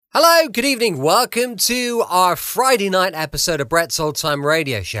Hello, good evening. Welcome to our Friday night episode of Brett's Old Time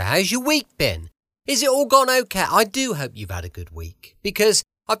Radio Show. How's your week been? Is it all gone okay? I do hope you've had a good week because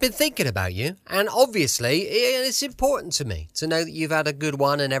I've been thinking about you, and obviously it's important to me to know that you've had a good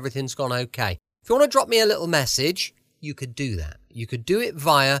one and everything's gone okay. If you want to drop me a little message, you could do that. You could do it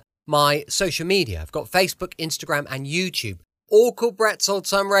via my social media. I've got Facebook, Instagram and YouTube, all called Brett's Old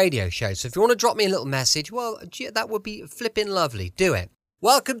Time Radio Show. So if you want to drop me a little message, well, that would be flipping lovely. Do it.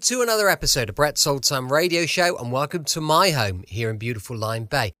 Welcome to another episode of Brett's Old Time Radio Show, and welcome to my home here in beautiful Lyme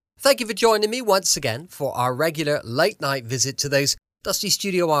Bay. Thank you for joining me once again for our regular late night visit to those dusty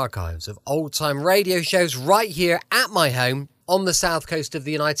studio archives of old time radio shows right here at my home on the south coast of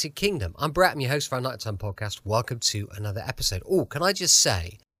the United Kingdom. I'm Brett, I'm your host for our Nighttime Podcast. Welcome to another episode. Oh, can I just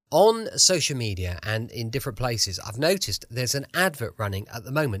say, on social media and in different places, I've noticed there's an advert running at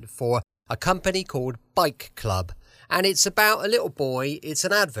the moment for a company called Bike Club. And it's about a little boy. It's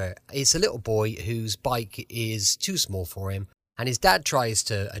an advert. It's a little boy whose bike is too small for him. And his dad tries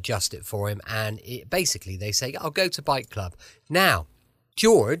to adjust it for him. And basically they say, I'll go to Bike Club. Now,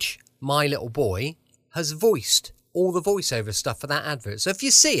 George, my little boy, has voiced all the voiceover stuff for that advert. So if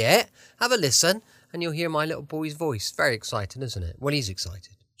you see it, have a listen and you'll hear my little boy's voice. Very exciting, isn't it? Well, he's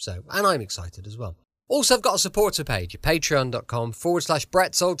excited. And I'm excited as well. Also, I've got a supporter page at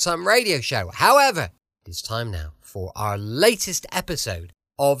patreon.com/Brett's Old Time Radio Show. However, it's time now for our latest episode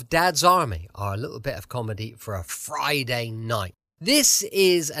of Dad's Army, our little bit of comedy for a Friday night. This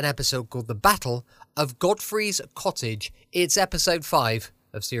is an episode called The Battle of Godfrey's Cottage. It's episode 5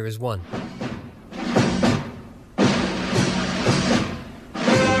 of series 1.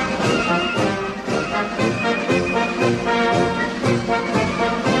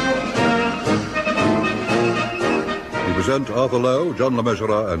 We present Arthur Lowe, John Le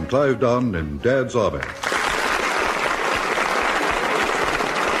Mesurier and Clive Dunn in Dad's Army.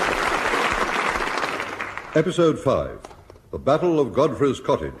 Episode 5, The Battle of Godfrey's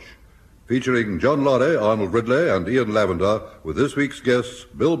Cottage, featuring John Lorry, Arnold Ridley and Ian Lavender, with this week's guests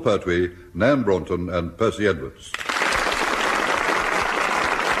Bill Pertwee, Nan Broughton and Percy Edwards.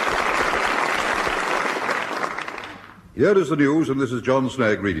 Here is the news, and this is John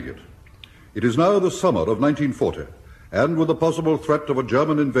Snagg reading it. It is now the summer of 1940, and with the possible threat of a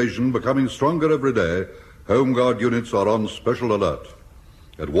German invasion becoming stronger every day, Home Guard units are on special alert.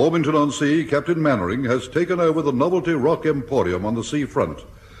 At Warmington-on-Sea, Captain Mannering has taken over the Novelty Rock Emporium on the sea front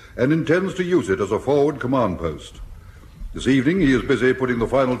and intends to use it as a forward command post. This evening, he is busy putting the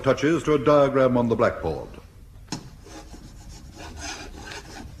final touches to a diagram on the blackboard.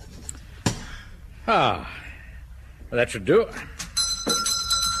 Well, that should do.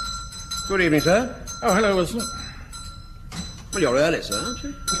 Good evening, sir. Oh, hello, Wilson. Well, you're early, sir, aren't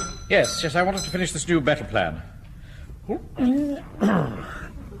you? Yes, I wanted to finish this new battle plan.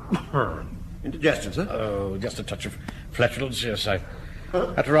 Indigestion, sir? Oh, just a touch of flatulence, yes. I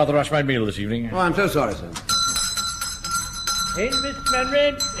had to rather rush my meal this evening. Oh, I'm so sorry, sir. In, Mr.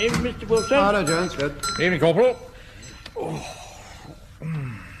 Manred. In, Mr. Wilson. Hello, Jones. Good. Evening, Corporal.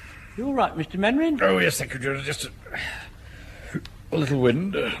 You all right, Mr. Manred? Oh, yes, thank you, Jones. Just a little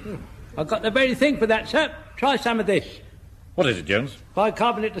wind. I've got the very thing for that, sir. Try some of this. What is it, Jones?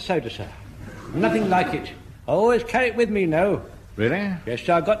 Bicarbonate of soda, sir. Nothing like it. I always carry it with me, you know. Really? Yes,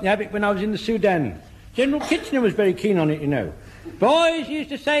 sir, I got the habit when I was in the Sudan. General Kitchener was very keen on it, you know. Boys, he used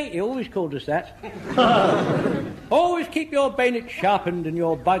to say, he always called us that. Always keep your bayonet sharpened and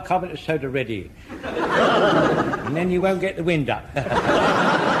your bicarbonate of soda ready. And then you won't get the wind up.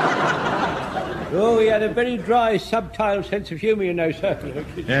 Oh, he had a very dry, subtle sense of humour, you know, sir.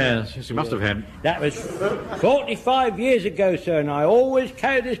 Yes, he must have had. That was 45 years ago, sir, and I always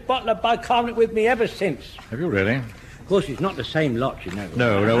carry this bottle of bicarbonate with me ever since. Have you really? Of course, it's not the same lot, you know.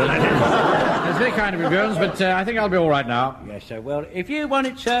 No. Well, that's very kind of you, Jones, but I think I'll be all right now. Yes, sir. Well, if you want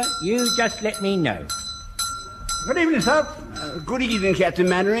it, sir, you just let me know. Good evening, sir. Good evening, Captain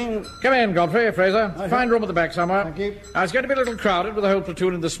Mannering. Come in, Godfrey, Fraser. Find room at the back somewhere. Thank you. It's going to be a little crowded with the whole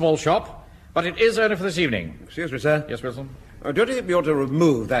platoon in this small shop, but it is only for this evening. Excuse me, sir. Yes, Wilson? Don't you think we ought to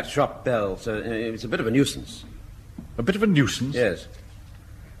remove that shop bell, sir? It's a bit of a nuisance. A bit of a nuisance? Yes.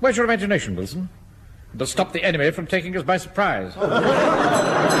 Where's your imagination, Wilson? It'll stop the enemy from taking us by surprise. I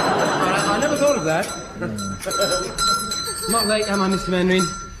never thought of that. Not late, am I, Mr. Mannering?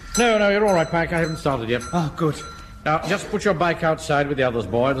 No, you're all right, Pike. I haven't started yet. Oh, good. Now, just put your bike outside with the others,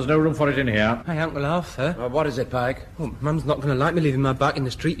 boy. There's no room for it in here. Hey, Uncle Alf, sir. What is it, Pike? Oh, Mum's not going to like me leaving my bike in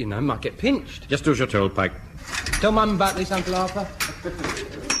the street, you know. Might get pinched. Just do as you're told, Pike. Tell Mum about this, Uncle Arthur.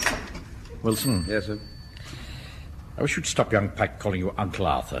 Wilson. Yes, sir. I wish you'd stop young Pike calling you Uncle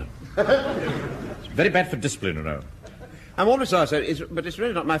Arthur. It's very bad for discipline, you know. I'm awfully sorry, sir, but it's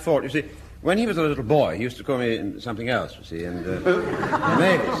really not my fault. You see, when he was a little boy, he used to call me something else, you see, and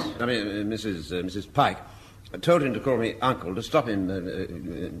Mrs. Pike told him to call me uncle to stop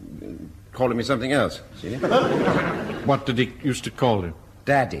him calling me something else, see? What did he used to call you?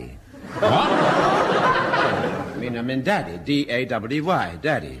 Daddy. What? I mean, Daddy. D-A-D-D-Y.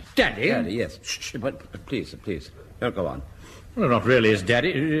 Daddy. Daddy? Daddy, yes. Shh, but please, don't go on. Well, not really his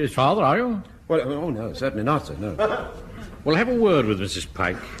daddy, his father, are you? Well, oh, no, certainly not, sir, no. Well, have a word with Mrs.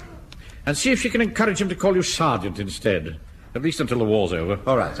 Pike and see if she can encourage him to call you Sergeant instead, at least until the war's over.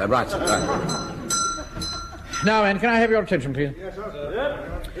 All right, sir, right. Now, Anne, can I have your attention, please? Yes,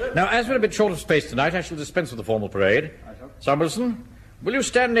 sir. Now, as we're a bit short of space tonight, I shall dispense with the formal parade. Wilson, will you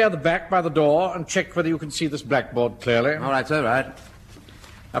stand near the back by the door and check whether you can see this blackboard clearly? All right, sir, right.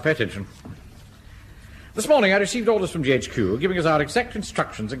 Now, pay attention. This morning I received orders from GHQ giving us our exact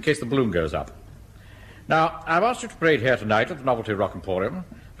instructions in case the balloon goes up. Now, I've asked you to parade here tonight at the Novelty Rock Emporium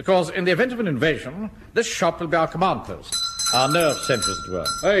because in the event of an invasion, this shop will be our command post, our nerve centre, as it were.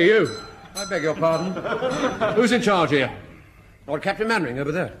 Hey, you. I beg your pardon. Who's in charge here? Lord Captain Mannering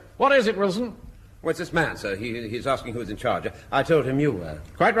over there. What is it, Wilson? Well, it's this man, sir. He's asking who's in charge. I told him you were.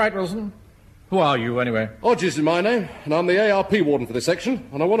 Quite right, Wilson. Who are you, anyway? Hodges is my name, and I'm the ARP warden for this section,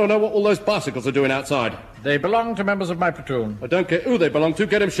 and I want to know what all those bicycles are doing outside. They belong to members of my platoon. I don't care who they belong to,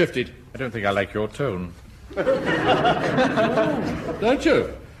 get them shifted. I don't think I like your tone. Don't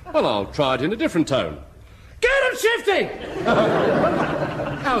you? Well, I'll try it in a different tone. Get them shifted!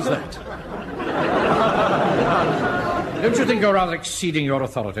 How's that? Don't you think you're rather exceeding your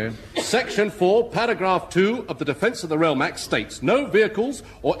authority? Section 4, paragraph 2 of the Defence of the Realm Act states no vehicles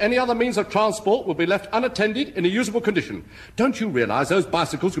or any other means of transport will be left unattended in a usable condition. Don't you realise those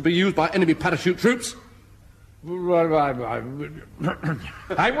bicycles could be used by enemy parachute troops? Well, I'm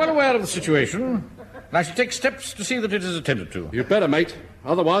well aware of the situation, and I shall take steps to see that it is attended to. You better, mate.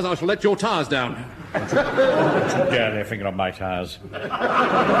 Otherwise I shall let your tyres down. Don't you dare lay a finger on my tyres.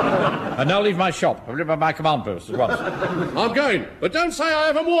 And now leave my shop. I'll leave my command post at once. I'm going, but don't say I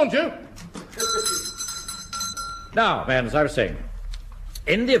haven't warned you. Now, man, as I was saying,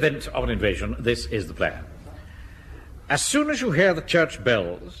 in the event of an invasion, this is the plan. As soon as you hear the church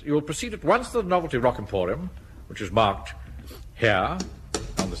bells, you will proceed at once to the Novelty Rock Emporium, which is marked here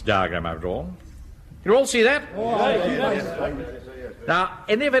on this diagram I've drawn. You all see that? Now,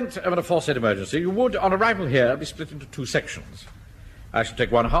 in the event of an aforesaid emergency, you would, on arrival here, be split into two sections. I shall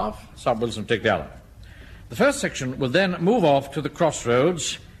take one half, Sir Wilson take the other. The first section will then move off to the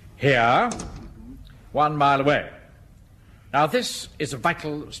crossroads here, 1 mile away. Now, this is a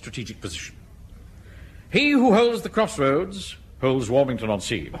vital strategic position. He who holds the crossroads holds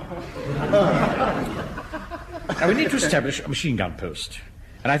Warmington-on-Sea. Now, we need to establish a machine gun post,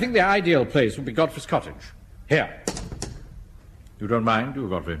 and I think the ideal place would be Godfrey's cottage. Here. You don't mind, do you,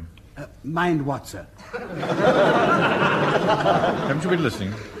 Godfrey? Mind what, sir? Haven't you been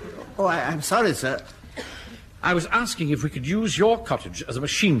listening? Oh, I'm sorry, sir. I was asking if we could use your cottage as a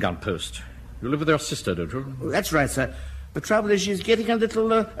machine gun post. You live with your sister, don't you? Oh, that's right, sir. The trouble is she's getting a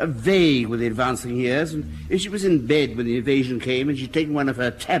little vague with the advancing years, and if she was in bed when the invasion came and she'd taken one of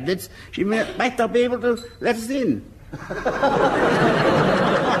her tablets, she might not be able to let us in.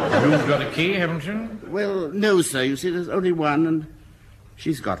 You've got a key, haven't you? Well, no, sir. You see, there's only one, and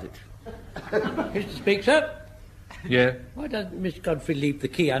she's got it. Mr. Speaker? Yeah? Why doesn't Miss Godfrey leave the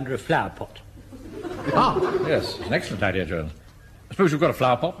key under a flower pot? Ah, yes. It's an excellent idea, Jones. I suppose you've got a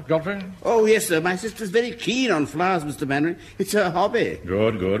flower pot, Godfrey? Oh, yes, sir. My sister's very keen on flowers, Mr. Mannering. It's her hobby.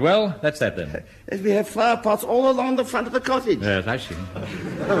 Good, good. Well, that's that then. We have flower pots all along the front of the cottage. Yes, I see.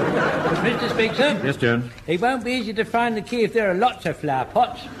 Mr. Speaker? Yes, Jones? It won't be easy to find the key if there are lots of flower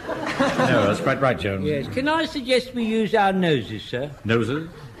pots. No, that's quite right, Jones. Yes. Can I suggest we use our noses, sir? Noses?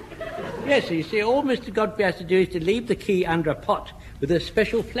 Yes, you see, all Mr. Godfrey has to do is to leave the key under a pot with a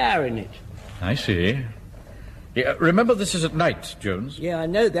special flower in it. I see. Yeah, remember, this is at night, Jones. Yeah, I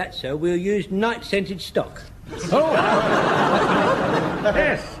know that, sir. We'll use night-scented stock. Oh!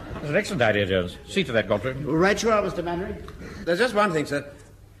 Yes, that's an excellent idea, Jones. See to that, Godfrey. Right you are, Mr. Mannering. There's just one thing, sir.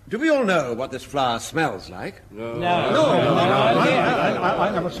 Do we all know what this flower smells like? No,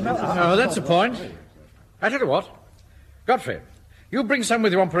 that's the point. I tell you what. Godfrey, you bring some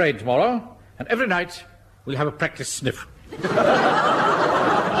with you on parade tomorrow, and every night we'll have a practice sniff.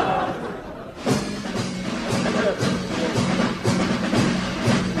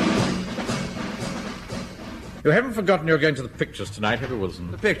 You haven't forgotten you're going to the pictures tonight, have you,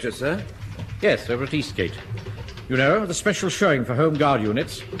 Wilson? The pictures, sir? Yes, over at Eastgate. You know, the special showing for Home Guard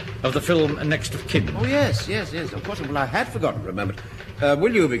units of the film Next of Kin. Oh, yes. Of course, well, I had forgotten, remembered.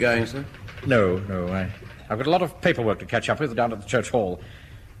 Will you be going, sir? No, I've got a lot of paperwork to catch up with down at the church hall.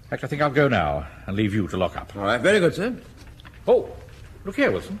 In fact, I think I'll go now and leave you to lock up. All right, very good, sir. Oh, look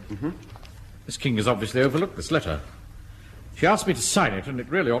here, Wilson. Miss King has obviously overlooked this letter. She asked me to sign it, and it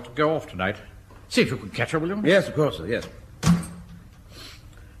really ought to go off tonight. See if you can catch her, will you? Yes, of course, sir, yes.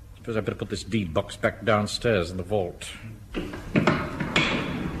 Suppose I'd better put this deed box back downstairs in the vault.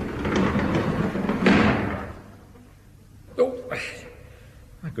 Oh,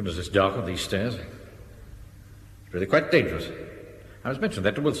 my goodness, it's dark on these stairs. It's really quite dangerous. I was mentioning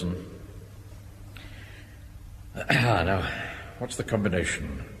that to Wilson. Now, what's the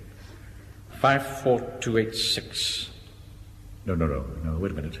combination? 54286. No,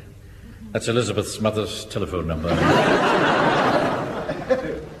 wait a minute. That's Elizabeth's mother's telephone number.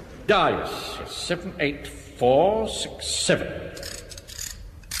 Yes, 78467.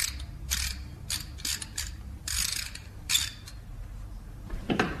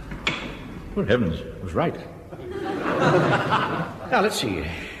 Good heavens, I was right. Now, let's see.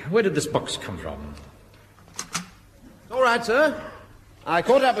 Where did this box come from? All right, sir. I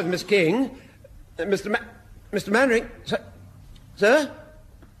caught up with Miss King. Mr. Mannering. Sir? That's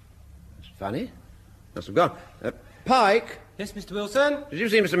funny. Must have gone. Pike. Yes, Mr. Wilson? Did you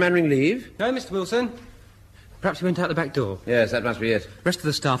see Mr. Mannering leave? No, Mr. Wilson. Perhaps he went out the back door. Yes, that must be it. The rest of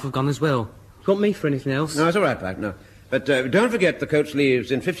the staff have gone as well. Do you want me for anything else? No, it's all right, Pike, no. But don't forget the coach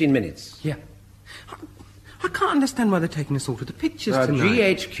leaves in 15 minutes. Yeah. I can't understand why they're taking us all to the pictures tonight.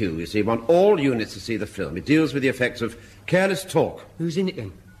 GHQ, you see, want all units to see the film. It deals with the effects of careless talk. Who's in it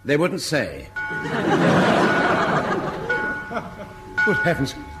then? They wouldn't say. Good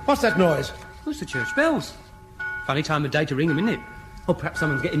heavens. What's that noise? Who's the church bells? Funny time of day to ring them, isn't it? Or perhaps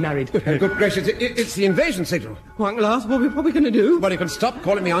someone's getting married. Good gracious, it's the invasion signal. Oh, Uncle Arthur, what are we going to do? Well, you can stop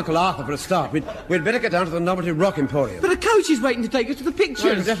calling me Uncle Arthur for a start. We'd better get down to the Novelty Rock Emporium. But the coach is waiting to take us to the pictures.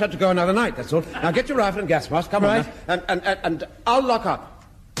 Well, you just have to go another night, that's all. Now get your rifle and gas mask, come on now. And I'll lock up.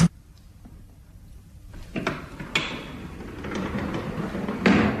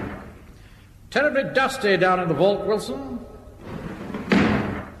 Terribly dusty down in the vault, Wilson.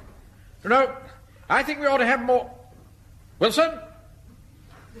 No, I think we ought to have more... Wilson?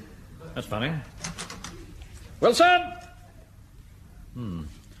 That's funny. Wilson?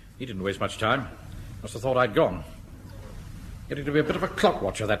 He didn't waste much time. Must have thought I'd gone. Getting to be a bit of a clock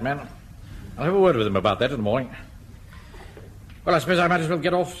watcher, that man. I'll have a word with him about that in the morning. Well, I suppose I might as well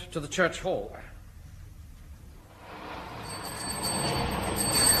get off to the church hall.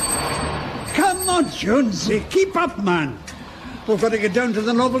 Come on, Jonesy. Keep up, man. We've got to get down to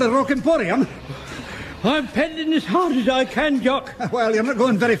the Novelty Rock Emporium. I'm pedaling as hard as I can, Jock. Well, you're not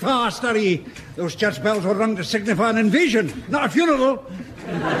going very fast, are you? Those church bells were rung to signify an invasion, not a funeral.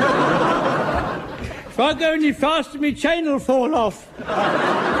 If I go any faster, my chain will fall off.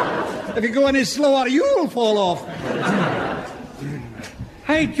 If you go any slower, you'll fall off.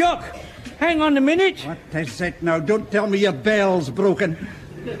 Hey, Jock, hang on a minute. What is it now? Don't tell me your bell's broken.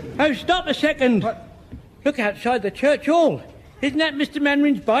 Oh, stop a second. What? Look outside the church hall. Isn't that Mr.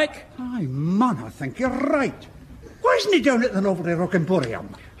 Manrin's bike? Aye, man, I think you're right. Why isn't he down at the Novelty Rock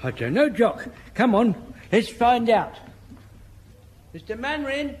Emporium? I don't know, Jock. Come on, let's find out. Mr.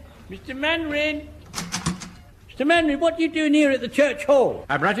 Manrin! Mr. Manrin! Mr. Manrin, what are you doing here at the church hall?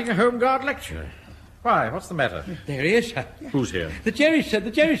 I'm writing a Home Guard lecture. Why, what's the matter? There he is, sir. Who's here? The Jerry,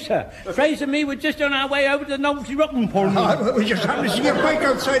 sir. Fraser and me were just on our way over to the Novelty Rock Emporium. We just happened to see your bike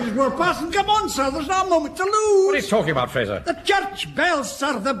outside as we were passing. Come on, sir, there's no moment to lose. What are you talking about, Fraser? The church bells,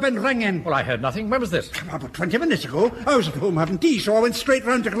 sir, they've been ringing. Well, I heard nothing. When was this? About 20 minutes ago. I was at home having tea, so I went straight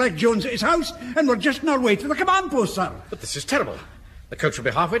round to collect Jones at his house, and we're just on our way to the command post, sir. But this is terrible. The coach will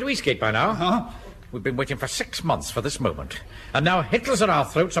be halfway to Eastgate by now. Huh? We've been waiting for 6 months for this moment. And now Hitler's at our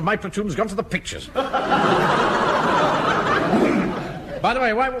throats and my platoon's gone to the pictures. By the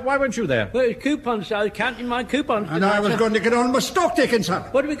way, why weren't you there? Well, it's coupons, sir. I was counting my coupons. And I was going to get on with stock taking, sir.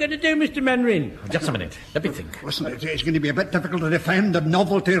 What are we going to do, Mr. Manrin? Just a minute. Let me think. Listen, it's going to be a bit difficult to defend the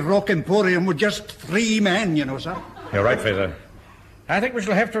Novelty Rock Emporium with just 3 men, you know, sir. You're right, Fraser. I think we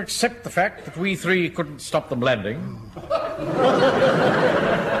shall have to accept the fact that we 3 couldn't stop them landing. We'll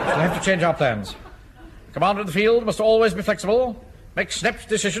have to change our plans. Commander of the field must always be flexible, make snap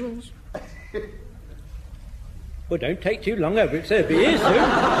decisions. Well, don't take too long over it, sir. Be here soon.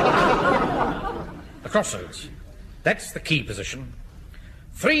 The crossroads. That's the key position.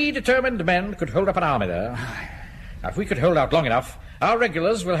 3 determined men could hold up an army there. Now, if we could hold out long enough, our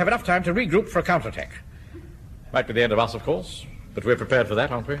regulars will have enough time to regroup for a counterattack. Might be the end of us, of course, but we're prepared for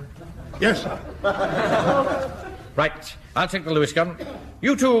that, aren't we? Yes, sir. Right, I'll take the Lewis gun.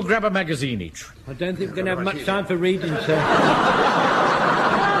 You 2 grab a magazine each. I don't think we're going to have much time for reading, sir.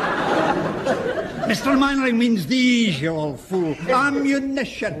 Mr. Mannering means these, you old fool.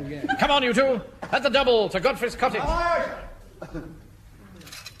 Ammunition. Come on, you two. At the double to Godfrey's cottage.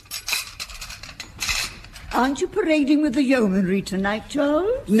 Aren't you parading with the yeomanry tonight,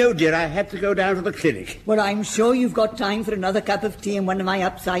 Charles? No, dear, I had to go down to the clinic. Well, I'm sure you've got time for another cup of tea and one of my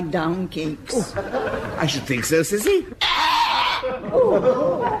upside-down cakes. Oh, I should think so, Sissy.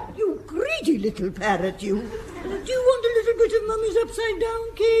 Oh, you greedy little parrot, you. Do you want a little bit of Mummy's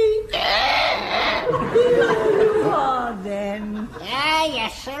upside-down cake? Here you are, then. Ah, you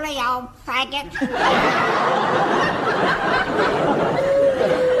silly old faggot.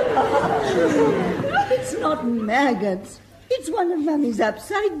 It's not maggots. It's one of Mummy's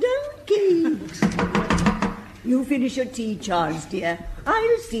upside-down cakes. You finish your tea, Charles, dear.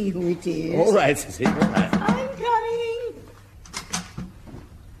 I'll see who it is. All right, Sissy. All right. I'm coming.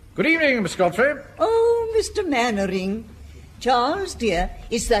 Good evening, Miss Godfrey. Oh, Mr. Mannering. Charles, dear,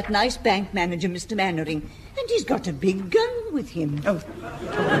 it's that nice bank manager, Mr. Mannering. And he's got a big gun with him. Oh.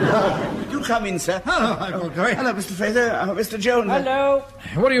 Do come in, sir. Hello, Godfrey. Hello, Mr. Fraser. Mr. Jones. Hello.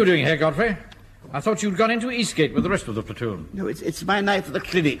 What are you doing here, Godfrey? I thought you'd gone into Eastgate with the rest of the platoon. No, it's my night at the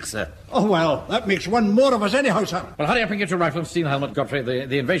clinic, sir. Oh, well, that makes one more of us anyhow, sir. Well, hurry up and get your rifle and steel helmet, Godfrey.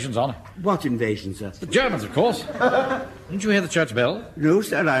 The invasion's on. What invasion, sir? The Germans, of course. Didn't you hear the church bell? No,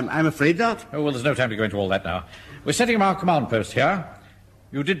 sir, I'm afraid not. Oh, well, there's no time to go into all that now. We're setting up our command post here.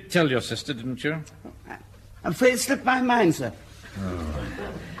 You did tell your sister, didn't you? I'm afraid it slipped my mind, sir. Oh.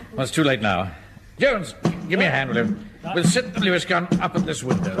 Well, it's too late now. Jones, give me a hand, will you? We'll set the Lewis gun up at this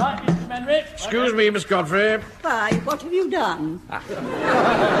window. Right, Mr. Manrick. Excuse me, Miss Godfrey. Why, what have you done?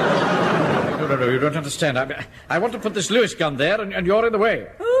 No, you don't understand. I want to put this Lewis gun there, and you're in the way.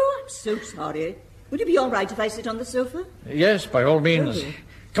 Oh, I'm so sorry. Would it be all right if I sit on the sofa? Yes, by all means.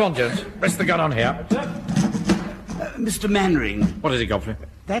 Come on, Jones. Rest the gun on here. Mr. Mannering. What is it, Godfrey?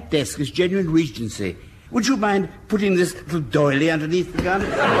 That desk is genuine Regency. Would you mind putting this little doily underneath the gun?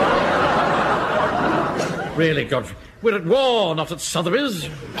 Really, Godfrey? We're at war, not at Sotheby's. Do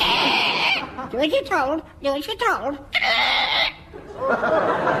as you're told. Do as you're told.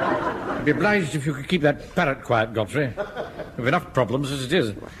 I'd be obliged if you could keep that parrot quiet, Godfrey. We've enough problems as it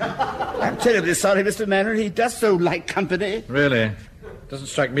is. I'm terribly sorry, Mr. Mannering. He does so like company. Really? Doesn't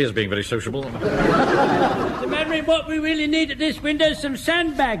strike me as being very sociable. Mr. Mannering, what we really need at this window is some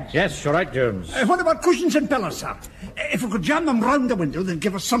sandbags. Yes, you're right, Jones. What about cushions and pillows, sir? If we could jam them round the window, they'd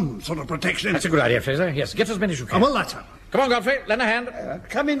give us some sort of protection. That's a good idea, Fraser. Yes, get as many as you can. Well, that's it. Come on, Godfrey, lend a hand.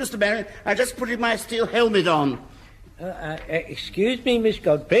 Come in, Mr. Mannering. I just put my steel helmet on. Excuse me, Miss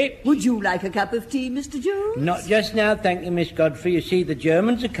Godfrey. Would you like a cup of tea, Mr. Jones? Not just now, thank you, Miss Godfrey. You see, the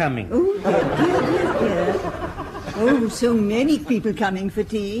Germans are coming. Oh, dear, dear, dear. Oh, so many people coming for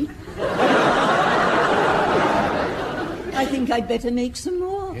tea. I think I'd better make some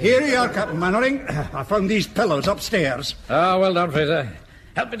more. Here you are, Captain Mannering. I found these pillows upstairs. Ah, well done, Fraser.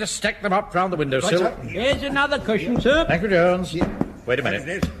 Help me to stack them up round the windowsill. Here's another cushion, sir. Thank you, Jones. Yeah. Wait a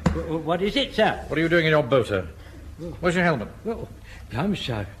minute. What is it, sir? What are you doing in your boat, sir? Where's your helmet? Well, I'm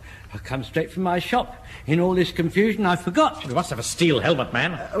sorry. I come straight from my shop. In all this confusion, I forgot. You must have a steel helmet,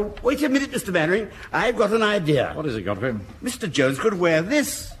 man. Wait a minute, Mr. Mannering. I've got an idea. What is it, Godfrey? Mr. Jones could wear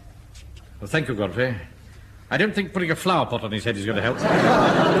this. Well, thank you, Godfrey. I don't think putting a flower pot on his head is going to help.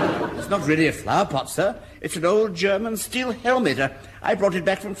 It's not really a flower pot, sir. It's an old German steel helmet. I brought it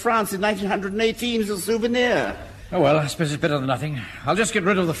back from France in 1918 as a souvenir. Oh, well, I suppose it's better than nothing. I'll just get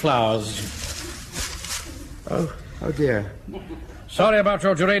rid of the flowers. Oh dear. Sorry about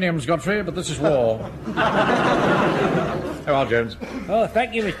your geraniums, Godfrey, but this is war. How are Jones? Oh,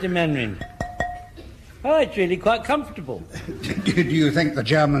 thank you, Mr. Mannering. Oh, it's really quite comfortable. Do you think the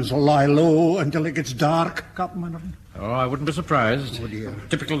Germans will lie low until it gets dark, Captain Mannering? Oh, I wouldn't be surprised. Oh, dear.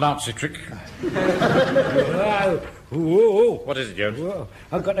 Typical Nazi trick. Wow. Ooh. What is it, Jones? Whoa.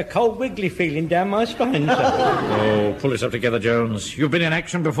 I've got a cold wiggly feeling down my spine, sir. Oh, pull yourself together, Jones. You've been in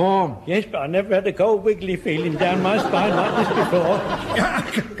action before. Yes, but I never had a cold wiggly feeling down my spine like this before.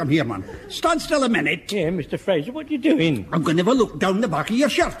 Come here, man. Stand still a minute. Yeah, Mr. Fraser, what are you doing? I'm going to have a look down the back of your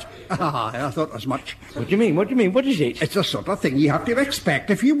shirt. I thought as much. What do you mean? What do you mean? What is it? It's the sort of thing you have to expect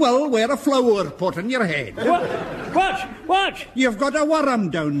if you will wear a flower pot on your head. What? You've got a worm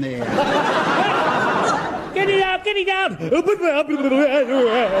down there. Get it out! Get it out!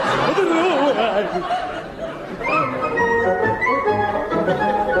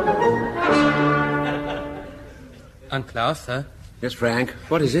 Uncle Arthur. Yes, Frank.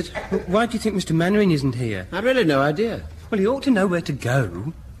 What is it? Why do you think Mr. Mannering isn't here? I've really no idea. Well, he ought to know where to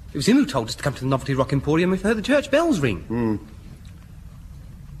go. It was him who told us to come to the Novelty Rock Emporium if we heard the church bells ring.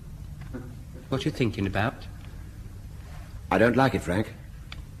 What you thinking about? I don't like it, Frank.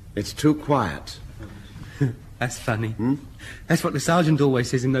 It's too quiet. That's funny. That's what the sergeant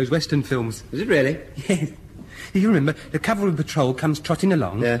always says in those Western films. Is it really? Yes. You remember, the cavalry patrol comes trotting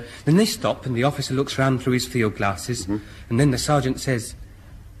along, Yeah. then they stop and the officer looks round through his field glasses, and then the sergeant says,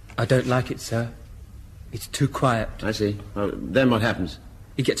 "I don't like it, sir. It's too quiet." I see. Well, then what happens?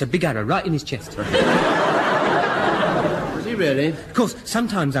 He gets a big arrow right in his chest. Is he really? Of course,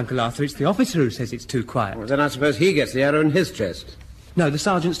 sometimes, Uncle Arthur, it's the officer who says it's too quiet. Well, then I suppose he gets the arrow in his chest. No, the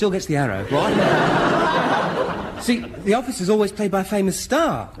sergeant still gets the arrow. What? See, the officer's always played by a famous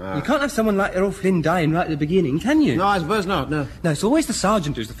star. You can't have someone like Errol Flynn dying right at the beginning, can you? No, I suppose not, no. No, it's always the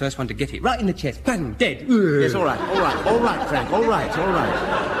sergeant who's the first one to get it, right in the chest. Bang, dead. Yes, all right, Frank, all right.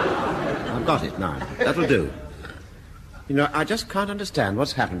 I've got it now. That'll do. You know, I just can't understand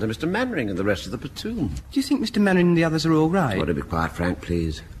what's happened to Mr. Mannering and the rest of the platoon. Do you think Mr. Mannering and the others are all right? Oh, do be quiet, Frank,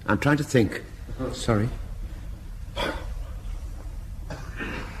 please. I'm trying to think. Oh, sorry.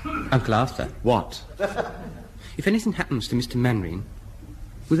 Uncle Arthur. What? If anything happens to Mr. Mannering,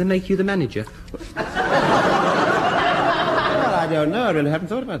 will they make you the manager? Well, I don't know. I really haven't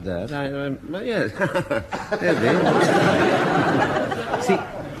thought about that. Yes. See,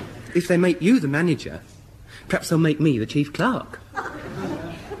 if they make you the manager, perhaps they'll make me the chief clerk.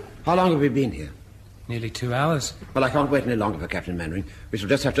 How long have we been here? Nearly 2 hours. Well, I can't wait any longer for Captain Mannering. We shall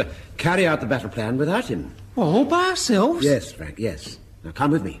just have to carry out the battle plan without him. All by ourselves? Yes, Frank, yes. Now,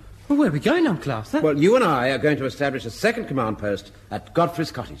 come with me. Well, where are we going, Uncle Arthur? Well, you and I are going to establish a second command post at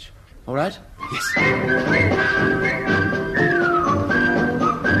Godfrey's cottage. All right? Yes.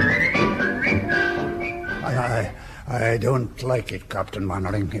 I don't like it, Captain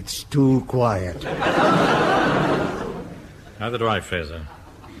Mannering. It's too quiet. Neither do I, Fraser.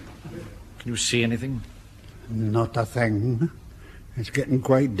 Can you see anything? Not a thing. It's getting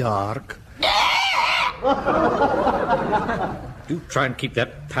quite dark. Do try and keep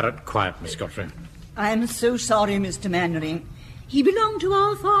that parrot quiet, Miss Godfrey. I'm so sorry, Mr. Mannering. He belonged to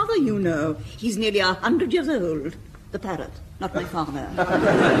our father, you know. He's nearly 100 years old. The parrot, not my father.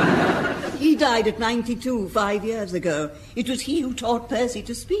 He died at 92, 5 years ago. It was he who taught Percy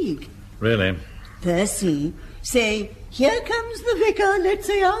to speak. Really? Percy, say, "Here comes the vicar, let's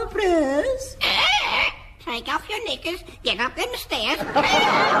say our prayers." Take off your knickers, get up them stairs.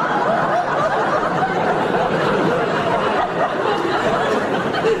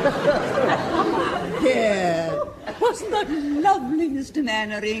 There. Wasn't that lovely, Mr.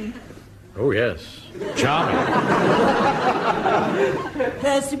 Mannering? Oh, yes. Charming.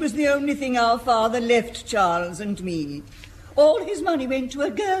 Percy was the only thing our father left Charles and me. All his money went to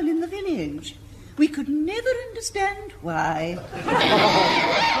a girl in the village. We could never understand why.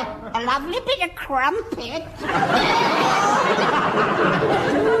 A lovely bit of crumpet.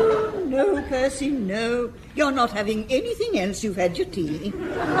 No, Percy, no. You're not having anything else. You've had your tea.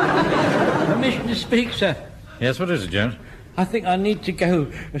 Permission to speak, sir. Yes, what is it, Jones? I think I need to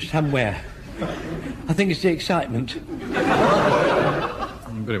go somewhere. I think it's the excitement.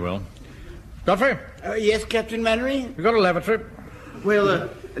 Very well. Godfrey? Yes, Captain Mannering? You got a lavatory? Well,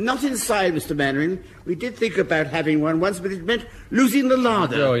 not inside, Mr. Mannering. We did think about having one once, but it meant losing the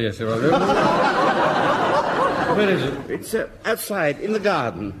larder. Oh, yes, well. Where is it? It's outside, in the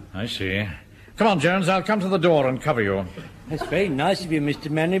garden. I see. Come on, Jones, I'll come to the door and cover you. That's very nice of you, Mr.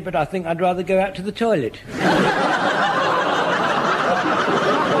 Mannering, but I think I'd rather go out to the toilet.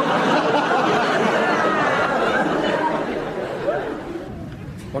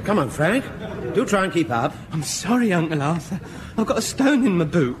 Well, come on, Frank. Do try and keep up. I'm sorry, Uncle Arthur. I've got a stone in my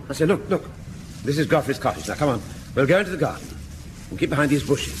boot. I say, look. This is Godfrey's cottage. Now, come on. We'll go into the garden. We'll keep behind these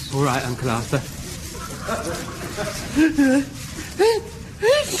bushes. All right, Uncle Arthur.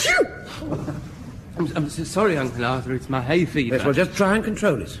 I'm so sorry, Uncle Arthur. It's my hay fever. Yes, well, just try and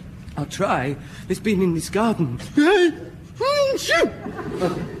control it. I'll try. It's been in this garden.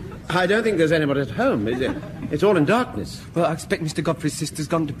 I don't think there's anybody at home, is there? It's all in darkness. Well, I expect Mr. Godfrey's sister's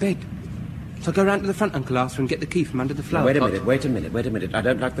gone to bed. So I'll go round to the front, Uncle Arthur, and get the key from under the flower Wait a pot. minute. I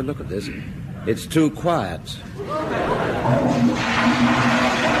don't like the look of this. It's too quiet.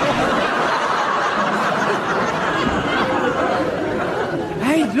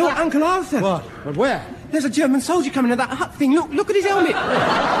 Hey, look, Uncle Arthur. What? But where? There's a German soldier coming to that hut thing. Look at his helmet.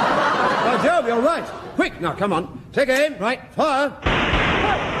 Oh, Joe, you're right. Quick, now, come on. Take aim. Right. Fire.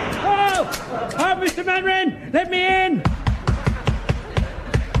 Oh, Mr. Mannering, let me in.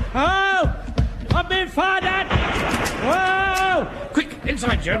 Oh, I've been fired at. Whoa! Quick,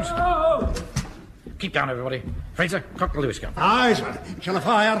 inside, Jones. Oh. Keep down, everybody. Fraser, cock the Lewis gun. Aye, sir. Shall I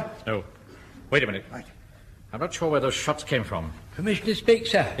fire? No. Wait a minute. Right. I'm not sure where those shots came from. Permission to speak,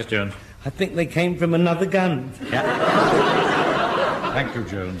 sir. Yes, Jones. I think they came from another gun. Yeah. Thank you,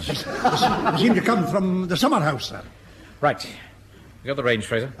 Jones. They seem to come from the summer house, sir. Right. You got the range,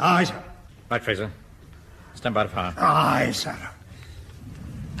 Fraser? Aye, sir. Right, Fraser. Stand by the fire. Aye, sir.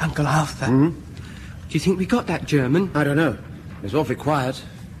 Uncle Arthur, do you think we got that German? I don't know. It's awfully quiet.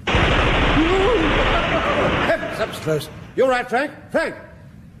 Heavens, that was close. You all right, Frank? Frank!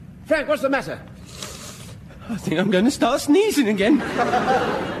 Frank, what's the matter? I think I'm going to start sneezing again.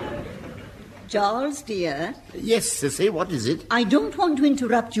 Charles, dear, Yes, Sissy, what is it? I don't want to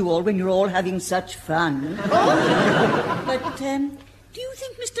interrupt you all when you're all having such fun. But, do you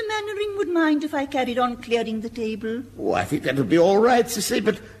think Mr. Mannering would mind if I carried on clearing the table? Oh, I think that'll be all right, Sissy,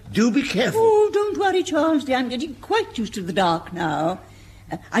 but do be careful. Oh, don't worry, Charles, dear. I'm getting quite used to the dark now.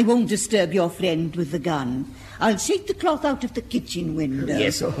 I won't disturb your friend with the gun. I'll shake the cloth out of the kitchen window.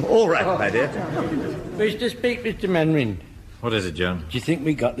 Yes, all right, my dear. Wish to speak, Mr. Mannering. What is it, Joan? Do you think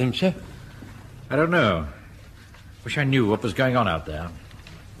we got them, sir? I don't know. Wish I knew what was going on out there.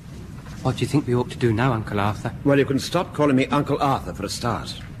 What do you think we ought to do now, Uncle Arthur? Well, you can stop calling me Uncle Arthur for a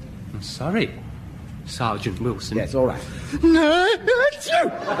start. I'm sorry, Sergeant Wilson. Yes, all right. No, it's you.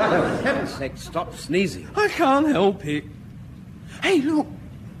 For heaven's sake, stop sneezing. I can't help it. Hey, look.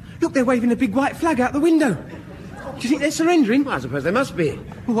 Look, they're waving a big white flag out the window. Do you think they're surrendering? Well, I suppose they must be.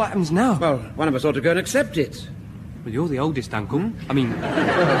 Well, what happens now? Well, one of us ought to go and accept it. Well, you're the oldest, Uncle. I mean,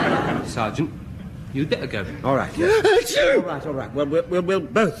 Sergeant, you'd better go. All right. It's you. All right. Well, we'll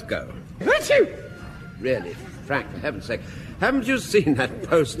both go. It's you. Really, Frank, for heaven's sake, haven't you seen that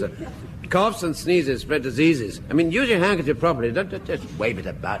poster? Coughs and sneezes spread diseases. I mean, use your handkerchief properly. Don't just wave it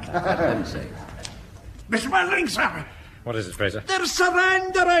about, for heaven's sake. Mr. Mannering, sir. What is it, Fraser? They're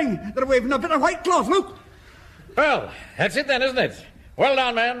surrendering. They're waving a bit of white cloth, look. Well, that's it then, isn't it? Well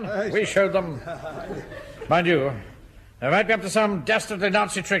done, man. We showed them. Mind you, they might be up to some dastardly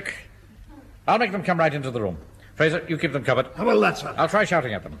Nazi trick. I'll make them come right into the room. Fraser, you keep them covered. How will that, sir? I'll try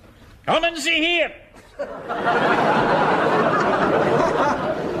shouting at them. Come and see here!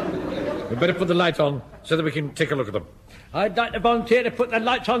 We'd better put the light on so that we can take a look at them. I'd like to volunteer to put the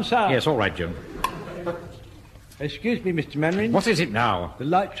lights on, sir. Yes, all right, Joan. Excuse me, Mr. Mannering. What is it now? The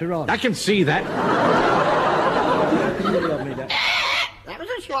lights are on. I can see that. That was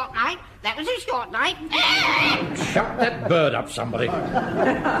a short night. That was a short night. Shut that bird up, somebody.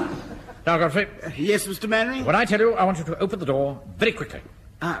 Now, Godfrey, Yes, Mr. Mannering? when I tell you, I want you to open the door very quickly.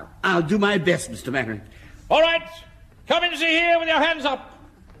 I'll do my best, Mr. Mannering. All right. Come in, see here with your hands up.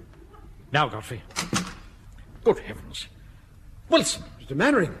 Now, Godfrey. Good heavens. Wilson, Mr.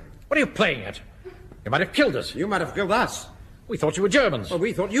 Mannering, what are you playing at? You might have killed us. you might have killed us. We thought you were Germans. Well,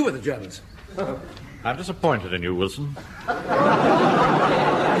 we thought you were the Germans. I'm disappointed in you, Wilson.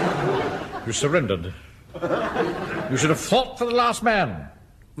 You surrendered. You should have fought for the last man.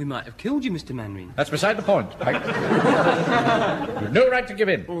 We might have killed you, Mr. Mannering. That's beside the point. You've no right to give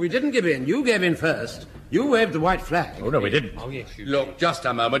in. Well, we didn't give in. You gave in first. You waved the white flag. Oh, no, we didn't. Look, just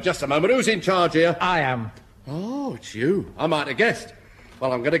a moment. Who's in charge here? I am. Oh, it's you. I might have guessed.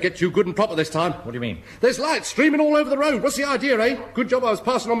 Well, I'm going to get you good and proper this time. What do you mean? There's lights streaming all over the road. What's the idea, eh? Good job I was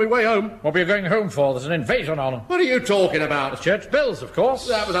passing on my way home. What were you going home for? There's an invasion on. What are you talking about? The church bells, of course.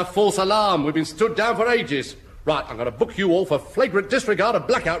 That was a false alarm. We've been stood down for ages. Right, I'm going to book you all for flagrant disregard of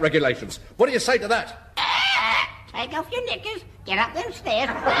blackout regulations. What do you say to that? Take off your knickers. Get up them stairs.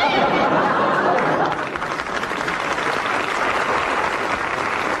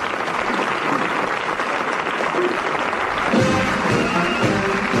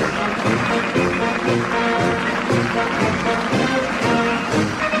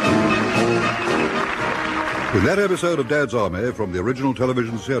 In that episode of Dad's Army, from the original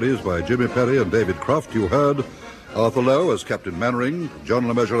television series by Jimmy Perry and David Croft, you heard Arthur Lowe as Captain Mannering, John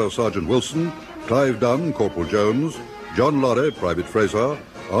LeMessurier as Sergeant Wilson, Clive Dunn, Corporal Jones, John Lorry, Private Fraser,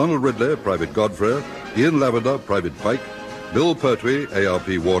 Arnold Ridley, Private Godfrey, Ian Lavender, Private Pike, Bill Pertwee, ARP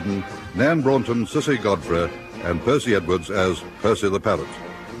Warden, Nan Braunton, Sissy Godfrey, and Percy Edwards as Percy the Parrot.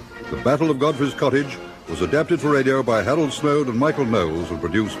 The Battle of Godfrey's Cottage was adapted for radio by Harold Snowd and Michael Knowles and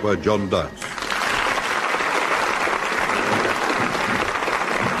produced by John Dice.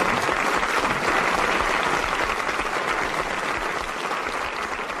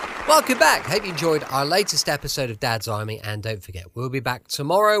 Welcome back. Hope you enjoyed our latest episode of Dad's Army, and don't forget, we'll be back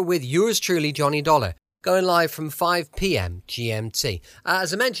tomorrow with yours truly, Johnny Dollar, going live from 5 p.m. GMT.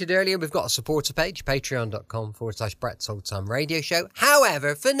 As I mentioned earlier, we've got a supporter page, patreon.com/Brett's Old Time Radio Show.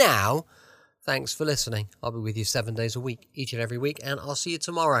 However, for now, thanks for listening. I'll be with you 7 days a week, each and every week, and I'll see you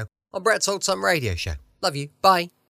tomorrow on Brett's Old Time Radio Show. Love you. Bye.